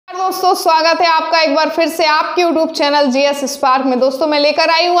दोस्तों, स्वागत है आपका एक बार फिर से आपके YouTube चैनल GS स्पार्क में। दोस्तों मैं लेकर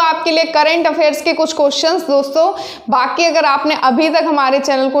आई हूँ आपके लिए करंट अफेयर्स के कुछ क्वेश्चंस। दोस्तों बाकी अगर आपने अभी तक हमारे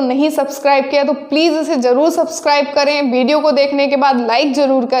चैनल को नहीं सब्सक्राइब किया तो प्लीज़ इसे ज़रूर सब्सक्राइब करें, वीडियो को देखने के बाद लाइक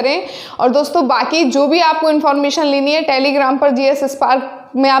ज़रूर करें। और दोस्तों बाकी जो भी आपको इन्फॉर्मेशन लेनी है टेलीग्राम पर GS स्पार्क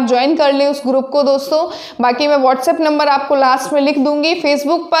में आप ज्वाइन कर लें उस ग्रुप को। दोस्तों बाकी मैं व्हाट्सएप नंबर आपको लास्ट में लिख दूंगी।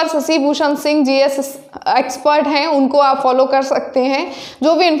 फेसबुक पर शशि भूषण सिंह GS एक्सपर्ट हैं, उनको आप फॉलो कर सकते हैं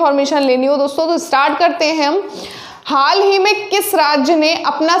जो भी इंफॉर्मेशन लेनी हो। दोस्तों तो स्टार्ट करते हैं हम। हाल ही में किस राज्य ने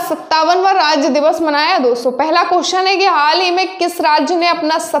अपना 57वां राज्य दिवस मनाया? दोस्तों पहला क्वेश्चन है कि हाल ही में किस राज्य ने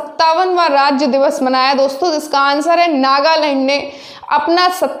अपना 57वां राज्य दिवस मनाया? दोस्तों इसका आंसर है नागालैंड ने अपना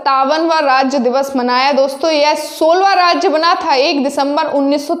 57वां राज्य दिवस मनाया। दोस्तों यह 16वां राज्य बना था 1 दिसंबर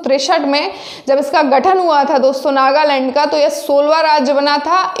 1963 में जब इसका गठन हुआ था दोस्तों नागालैंड का। तो यह 16वां राज्य बना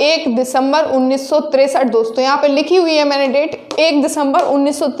था 1 दिसंबर 1963। दोस्तों यहाँ पे लिखी हुई है मैंने डेट 1 दिसंबर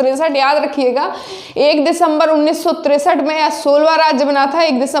 1963, याद रखिएगा 1 दिसंबर 1963 में यह 16वां राज्य बना था।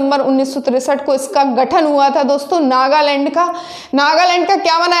 1 दिसंबर 1963 को इसका गठन हुआ था दोस्तों नागालैंड का। नागालैंड का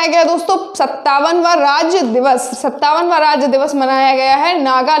क्या मनाया गया दोस्तों? 57वां राज्य दिवस। 57वां राज्य दिवस मनाया गया है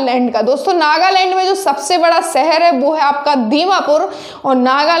नागालैंड का। दोस्तों नागालैंड में जो सबसे बड़ा शहर है वो है आपका दीमापुर और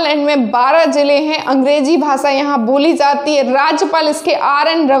नागालैंड में 12 जिले हैं। अंग्रेजी भाषा यहाँ बोली जाती है। राज्यपाल इसके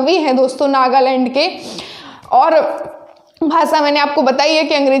RN रवि हैं दोस्तों नागालैंड के। और भाषा मैंने आपको बताई है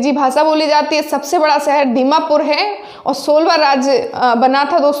कि अंग्रेजी भाषा बोली जाती है। सबसे बड़ा शहर दीमापुर है और 16वां राज्य बना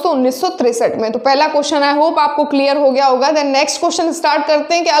था दोस्तों 1963 में। तो पहला क्वेश्चन आई होप आपको क्लियर हो गया होगा। देन नेक्स्ट क्वेश्चन स्टार्ट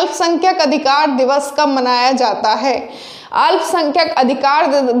करते हैं कि अल्पसंख्यक अधिकार दिवस कब मनाया जाता है? अल्पसंख्यक अधिकार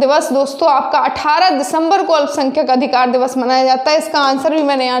दिवस दोस्तों आपका 18 दिसंबर को अल्पसंख्यक अधिकार दिवस मनाया जाता है। इसका आंसर भी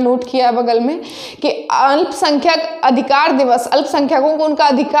मैंने यहाँ नोट किया है बगल में कि अल्पसंख्यक अधिकार दिवस, अल्पसंख्यकों को उनका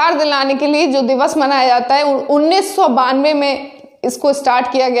अधिकार दिलाने के लिए जो दिवस मनाया जाता है 1992 में इसको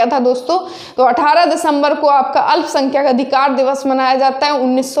स्टार्ट किया गया था दोस्तों। तो 18 दिसंबर को आपका अल्पसंख्यक अधिकार दिवस मनाया जाता है।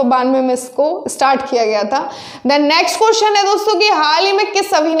 1992 में इसको स्टार्ट किया गया था। देन नेक्स्ट क्वेश्चन है दोस्तों कि हाल ही में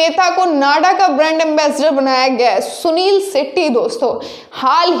किस अभिनेता को नाडा का ब्रांड एम्बेसडर बनाया गया है? सुनील शेट्टी। दोस्तों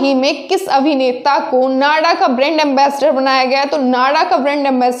हाल ही में किस अभिनेता को नाडा का ब्रांड एम्बेसडर बनाया गया है? तो नाडा का ब्रांड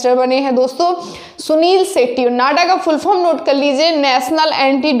एम्बेसडर बने हैं दोस्तों सुनील शेट्टी। नाडा का फुल फॉर्म नोट कर लीजिए, नेशनल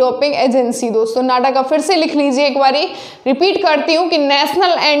एंटी डोपिंग एजेंसी। दोस्तों नाडा का फिर से लिख लीजिए, एक बारी रिपीट करती हूँ कि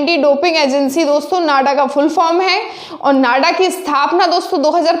नेशनल एंटी डोपिंग एजेंसी दोस्तों नाडा का फुल फॉर्म है। और नाडा की स्थापना दोस्तों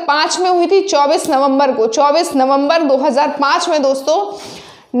 2005 में हुई थी 24 नवंबर को। 24 नवंबर 2005 में दोस्तों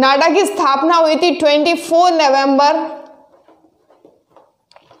नाडा की स्थापना हुई थी। 24 नवंबर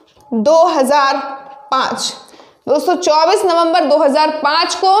 2005 दोस्तों 24 नवंबर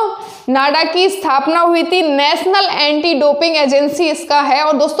 2005 को नाडा की स्थापना हुई थी। नेशनल एंटी डोपिंग एजेंसी इसका है।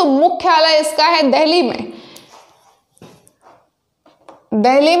 और दोस्तों मुख्यालय इसका है दिल्ली में।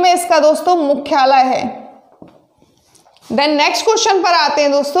 दिल्ली में इसका दोस्तों मुख्यालय है। देन नेक्स्ट क्वेश्चन पर आते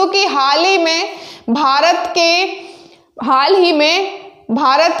हैं दोस्तों कि हाल ही में भारत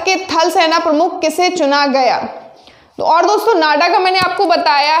के थल सेना प्रमुख किसे चुना गया? और दोस्तों नाडा का मैंने आपको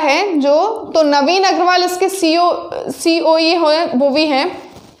बताया है जो, तो नवीन अग्रवाल इसके COE वो भी हैं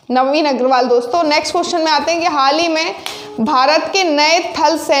नवीन अग्रवाल दोस्तों। नेक्स्ट क्वेश्चन में आते हैं कि हाल ही में भारत के नए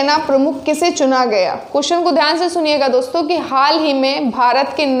थल सेना प्रमुख किसे चुना गया? क्वेश्चन को ध्यान से सुनिएगा दोस्तों कि हाल ही में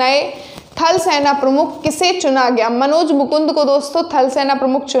भारत के नए थल सेना प्रमुख किसे चुना गया? मनोज मुकुंद को दोस्तों थल सेना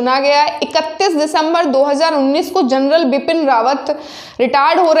प्रमुख चुना गया है। 31 दिसंबर 2019 को जनरल बिपिन रावत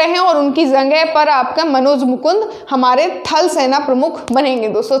रिटायर्ड हो रहे हैं और उनकी जगह पर आपका मनोज मुकुंद हमारे थल सेना प्रमुख बनेंगे।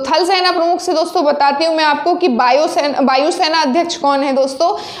 दोस्तों थल सेना प्रमुख से दोस्तों बताती हूँ मैं आपको कि वायुसेना अध्यक्ष कौन है दोस्तों?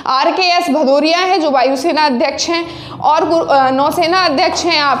 RKS भदौरिया है जो वायुसेना अध्यक्ष हैं। और नौसेना अध्यक्ष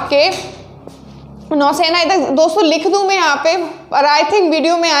हैं आपके नौसेना दोस्तों लिख दूं मैं यहाँ पे, पर आई थिंक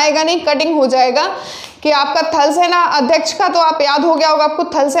वीडियो में आएगा नहीं, कटिंग हो जाएगा कि आपका थल सेना अध्यक्ष का तो आप याद हो गया होगा आपको,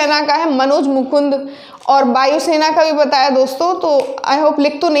 थल सेना का है मनोज मुकुंद। और वायुसेना का भी बताया दोस्तों, तो आई होप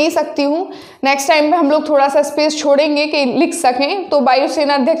लिख तो नहीं सकती हूँ, नेक्स्ट टाइम पे हम लोग थोड़ा सा स्पेस छोड़ेंगे कि लिख सकें। तो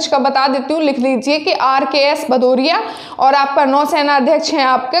वायुसेना अध्यक्ष का बता देती हूँ, लिख लीजिए कि RKS भदौरिया। और आपका नौसेना अध्यक्ष है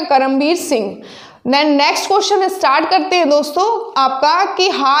आपका Karambir Singh. Then next question start करते हैं दोस्तों आपका कि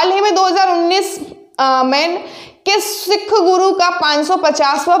हाल ही में 2019 में किस सिख गुरु का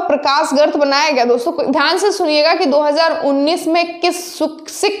 550वां प्रकाश ग्रंथ बनाया गया? दोस्तों ध्यान से सुनिएगा कि 2019 में किस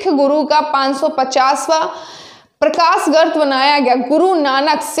सिख गुरु का 550वां प्रकाश ग्रंथ बनाया गया? गुरु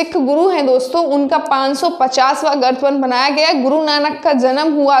नानक सिख गुरु हैं दोस्तों, उनका 550वां ग्रंथ बनाया गया। गुरु नानक का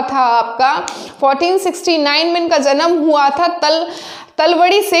जन्म हुआ था आपका 1469 में इनका जन्म हुआ था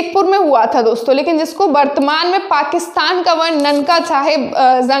तलवड़ी शेखपुर में हुआ था दोस्तों, लेकिन जिसको वर्तमान में पाकिस्तान का वह ननका साहिब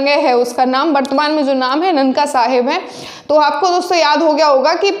जगह है, उसका नाम वर्तमान में जो नाम है ननका साहिब है। तो आपको दोस्तों याद हो गया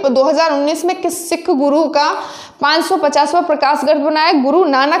होगा कि 2019 में किस सिख गुरु का 550वां प्रकाश गर्भ मनाया, गुरु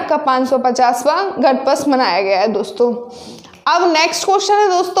नानक का 550वां गर्भपस मनाया गया है दोस्तों। अब नेक्स्ट क्वेश्चन है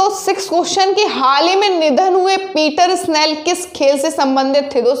दोस्तों 6 क्वेश्चन की हाल ही में निधन हुए पीटर स्नेल किस खेल से संबंधित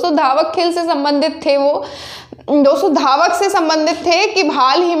थे। दोस्तों धावक खेल से संबंधित थे वो, दोस्तों धावक से संबंधित थे कि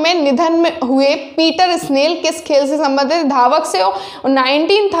हाल ही में निधन में हुए पीटर स्नेल किस खेल से संबंधित, धावक से।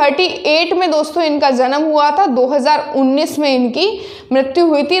 1938 में दोस्तों इनका जन्म हुआ था, 2019 में इनकी मृत्यु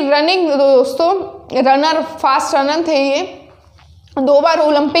हुई थी। रनिंग दोस्तों रनर, फास्ट रनर थे ये, 2 बार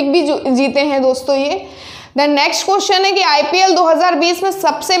ओलंपिक भी जीते हैं दोस्तों ये। देन नेक्स्ट क्वेश्चन है कि आईपीएल 2020 में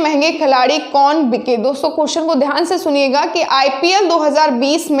सबसे महंगे खिलाड़ी कौन बिके। दोस्तों क्वेश्चन को ध्यान से सुनिएगा कि आईपीएल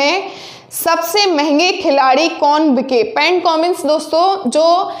 2020 में सबसे महंगे खिलाड़ी कौन बिके। पैट कमिंस दोस्तों जो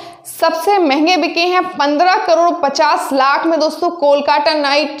सबसे महंगे बिके हैं 15 करोड़ 50 लाख में दोस्तों कोलकाता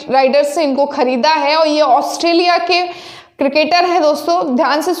नाइट राइडर्स से इनको खरीदा है, और ये ऑस्ट्रेलिया के क्रिकेटर है दोस्तों।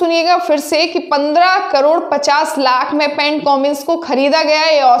 ध्यान से सुनिएगा फिर से कि 15 करोड़ 50 लाख में पैट कमिंस को खरीदा गया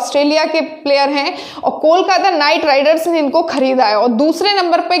है, ये ऑस्ट्रेलिया के प्लेयर हैं और कोलकाता नाइट राइडर्स ने इनको खरीदा है। और दूसरे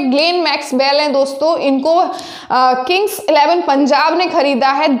नंबर पे ग्लेन मैक्सवेल हैं दोस्तों, इनको किंग्स 11 पंजाब ने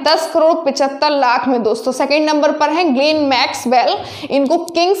खरीदा है 10 करोड़ 75 लाख में दोस्तों। सेकंड नंबर पर है ग्लेन मैक्सवेल, इनको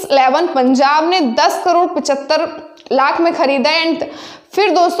किंग्स 11 पंजाब ने 10 करोड़ 75 लाख में खरीदा है। एंड फिर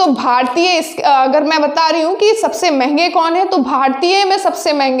दोस्तों भारतीय अगर मैं बता रही हूँ कि सबसे महंगे कौन है, तो भारतीय में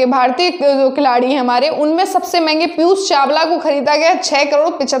सबसे महंगे, भारतीय जो खिलाड़ी हैं हमारे उनमें सबसे महंगे पीयूष चावला को खरीदा गया 6 करोड़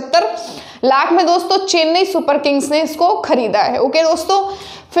 75 लाख में दोस्तों, चेन्नई सुपर किंग्स ने इसको खरीदा है। ओके दोस्तों,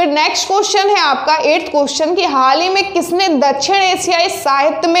 फिर नेक्स्ट क्वेश्चन है आपका 8th क्वेश्चन की हाल ही में किसने दक्षिण एशियाई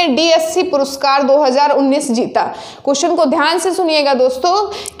साहित्य में DSC पुरस्कार 2019 जीता। क्वेश्चन को ध्यान से सुनिएगा दोस्तों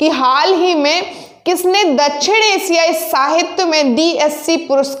कि हाल ही में किसने दक्षिण एशियाई साहित्य में DSC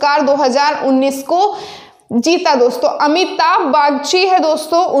पुरस्कार 2019 को जीता दोस्तों। अमिताभ बागची है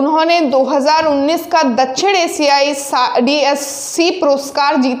दोस्तों, उन्होंने 2019 का दक्षिण एशियाई DSC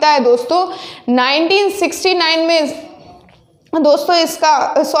पुरस्कार जीता है दोस्तों। 1969 में दोस्तों इसका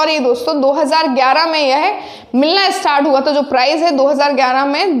दोस्तों 2011 में यह मिलना स्टार्ट हुआ था। जो प्राइज है 2011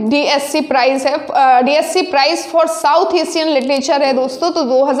 में DSC प्राइज है, DSC prize for south Asian literature है दोस्तों। तो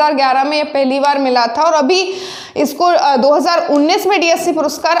 2011 में यह पहली बार मिला था और अभी इसको 2019 में DSC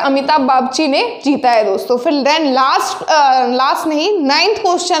पुरस्कार अमिताभ बागची ने जीता है दोस्तों। फिर देन लास्ट नहीं 9th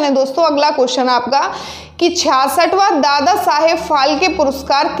क्वेश्चन है दोस्तों, अगला क्वेश्चन आपका कि 66वां दादा साहेब फाल्के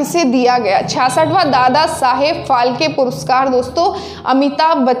पुरस्कार किसे दिया गया। 66वां दादा साहेब फाल्के पुरस्कार दोस्तों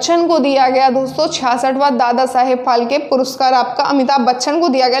अमिताभ बच्चन को दिया गया दोस्तों। 66वां दादा साहेब फाल्के पुरस्कार आपका अमिताभ बच्चन को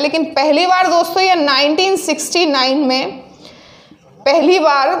दिया गया, लेकिन पहली बार दोस्तों यह 1969 में, पहली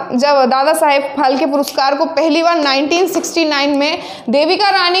बार जब दादा साहेब फाल्के पुरस्कार को पहली बार 1969 में देविका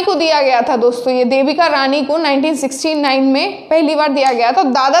रानी को दिया गया था दोस्तों। ये देविका रानी को 1969 में पहली बार दिया गया था।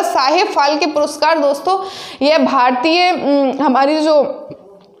 दादा साहेब फाल्के पुरस्कार दोस्तों यह भारतीय हमारी जो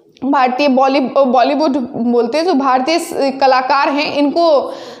भारतीय बॉलीवुड बोलते हैं, जो भारतीय कलाकार हैं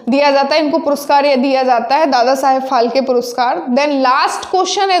इनको दिया जाता है, इनको पुरस्कार यह दिया जाता है दादा साहेब फाल्के पुरस्कार। देन लास्ट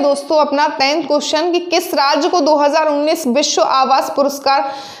क्वेश्चन है दोस्तों अपना 10th क्वेश्चन कि किस राज्य को 2019 विश्व आवास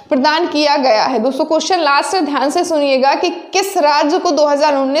पुरस्कार प्रदान किया गया है। दोस्तों क्वेश्चन लास्ट से ध्यान से सुनिएगा कि किस राज्य को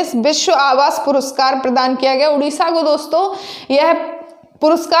 2019 विश्व आवास पुरस्कार प्रदान किया गया। उड़ीसा को दोस्तों यह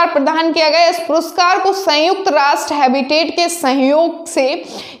पुरस्कार प्रदान किया गया। इस पुरस्कार को संयुक्त राष्ट्र हैबिटेट के सहयोग से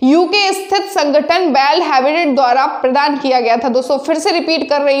यूके स्थित संगठन बेल हैबिटेट द्वारा प्रदान किया गया था दोस्तों। फिर से रिपीट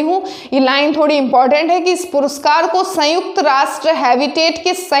कर रही हूँ, ये लाइन थोड़ी इंपॉर्टेंट है कि इस पुरस्कार को संयुक्त राष्ट्र हैबिटेट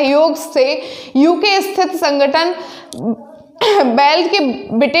के सहयोग से यूके स्थित संगठन बेल के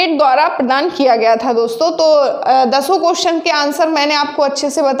बिटेट द्वारा प्रदान किया गया था दोस्तों। तो 10 क्वेश्चन के आंसर मैंने आपको अच्छे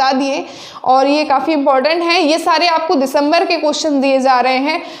से बता दिए और ये काफ़ी इंपॉर्टेंट है। ये सारे आपको दिसंबर के क्वेश्चन दिए जा रहे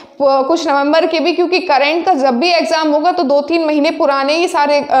हैं, कुछ नवंबर के भी, क्योंकि करंट का जब भी एग्जाम होगा तो 2-3 महीने पुराने ही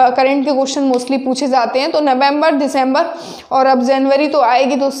सारे करंट के क्वेश्चन मोस्टली पूछे जाते हैं। तो नवंबर, दिसंबर और अब जनवरी तो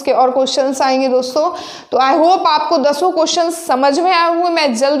आएगी तो उसके और क्वेश्चंस आएंगे दोस्तों। तो आई होप आपको 10 क्वेश्चन समझ में आए होंगे।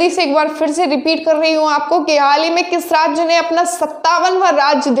 मैं जल्दी से एक बार फिर से रिपीट कर रही हूँ आपको कि हाल ही में किस राज्य ने अपना 57वां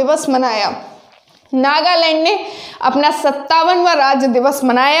राज्य दिवस मनाया। नागालैंड ने अपना 57वां राज्य दिवस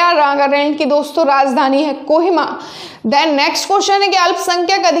मनाया। नागालैंड की दोस्तों राजधानी है कोहिमा। देन नेक्स्ट क्वेश्चन है कि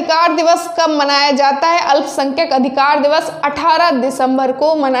अल्पसंख्यक अधिकार दिवस कब मनाया जाता है। अल्पसंख्यक अधिकार दिवस 18 दिसंबर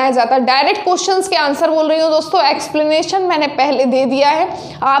को मनाया जाता है। डायरेक्ट क्वेश्चंस के आंसर बोल रही हूँ दोस्तों, एक्सप्लेनेशन मैंने पहले दे दिया है,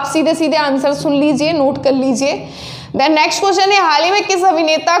 आप सीधे सीधे आंसर सुन लीजिए, नोट कर लीजिए। देन नेक्स्ट क्वेश्चन है, हाल ही में किस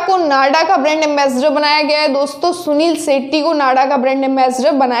अभिनेता को नाडा का ब्रांड एम्बेसडर बनाया गया है? दोस्तों सुनील शेट्टी को नाडा का ब्रांड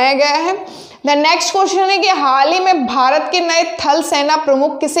एम्बेसडर बनाया गया है। देन नेक्स्ट क्वेश्चन है कि हाल ही में भारत के नए थल सेना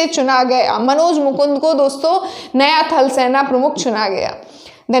प्रमुख किसे चुना गया? मनोज मुकुंद को दोस्तों नया थल सेना प्रमुख चुना गया।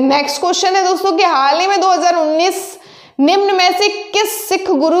 देन नेक्स्ट क्वेश्चन है दोस्तों कि हाल ही में 2019 निम्न में से किस सिख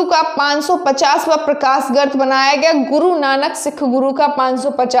गुरु का 550वां प्रकाश ग्रंथ बनाया गया? गुरु नानक सिख गुरु का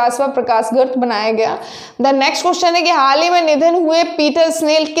 550वां प्रकाश ग्रंथ बनाया गया। द नेक्स्ट क्वेश्चन है कि हाल ही में निधन हुए पीटर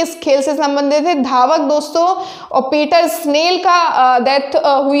स्नेल किस खेल से संबंधित है? धावक दोस्तों, और पीटर स्नेल का डेथ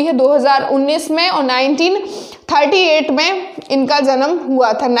हुई है 2019 में और 1938 में इनका जन्म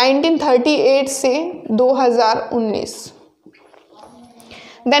हुआ था, 1938 से 2019।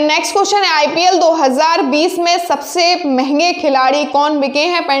 देन नेक्स्ट क्वेश्चन है, आईपीएल 2020 में सबसे महंगे खिलाड़ी कौन बिके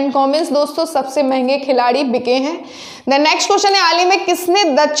हैं? पेंट कॉमिंस दोस्तों सबसे महंगे खिलाड़ी बिके हैं। देन नेक्स्ट क्वेश्चन है, हाल ही में किसने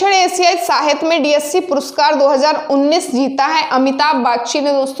दक्षिण एशियाई साहित्य में डीएससी पुरस्कार 2019 जीता है? अमिताभ बागची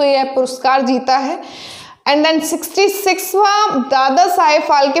ने दोस्तों यह पुरस्कार जीता है। एंड देन 66वां दादा साहेब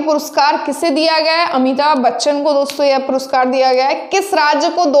फाल्के पुरस्कार किसे दिया गया है? अमिताभ बच्चन को दोस्तों यह पुरस्कार दिया गया है। किस राज्य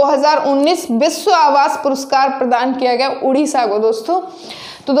को 2019 विश्व आवास पुरस्कार प्रदान किया गया? उड़ीसा को दोस्तों।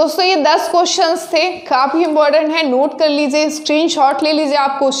 तो दोस्तों ये 10 क्वेश्चंस थे, काफी इंपॉर्टेंट है, नोट कर लीजिए, स्क्रीनशॉट ले लीजिए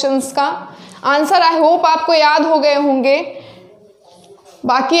आप क्वेश्चंस का आंसर। आई होप आपको याद हो गए होंगे।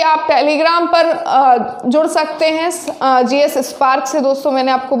 बाकी आप टेलीग्राम पर जुड़ सकते हैं जीएस स्पार्क से दोस्तों,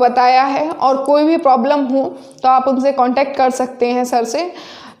 मैंने आपको बताया है, और कोई भी प्रॉब्लम हो तो आप उनसे कांटेक्ट कर सकते हैं सर से।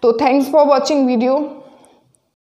 तो थैंक्स फॉर वॉचिंग वीडियो।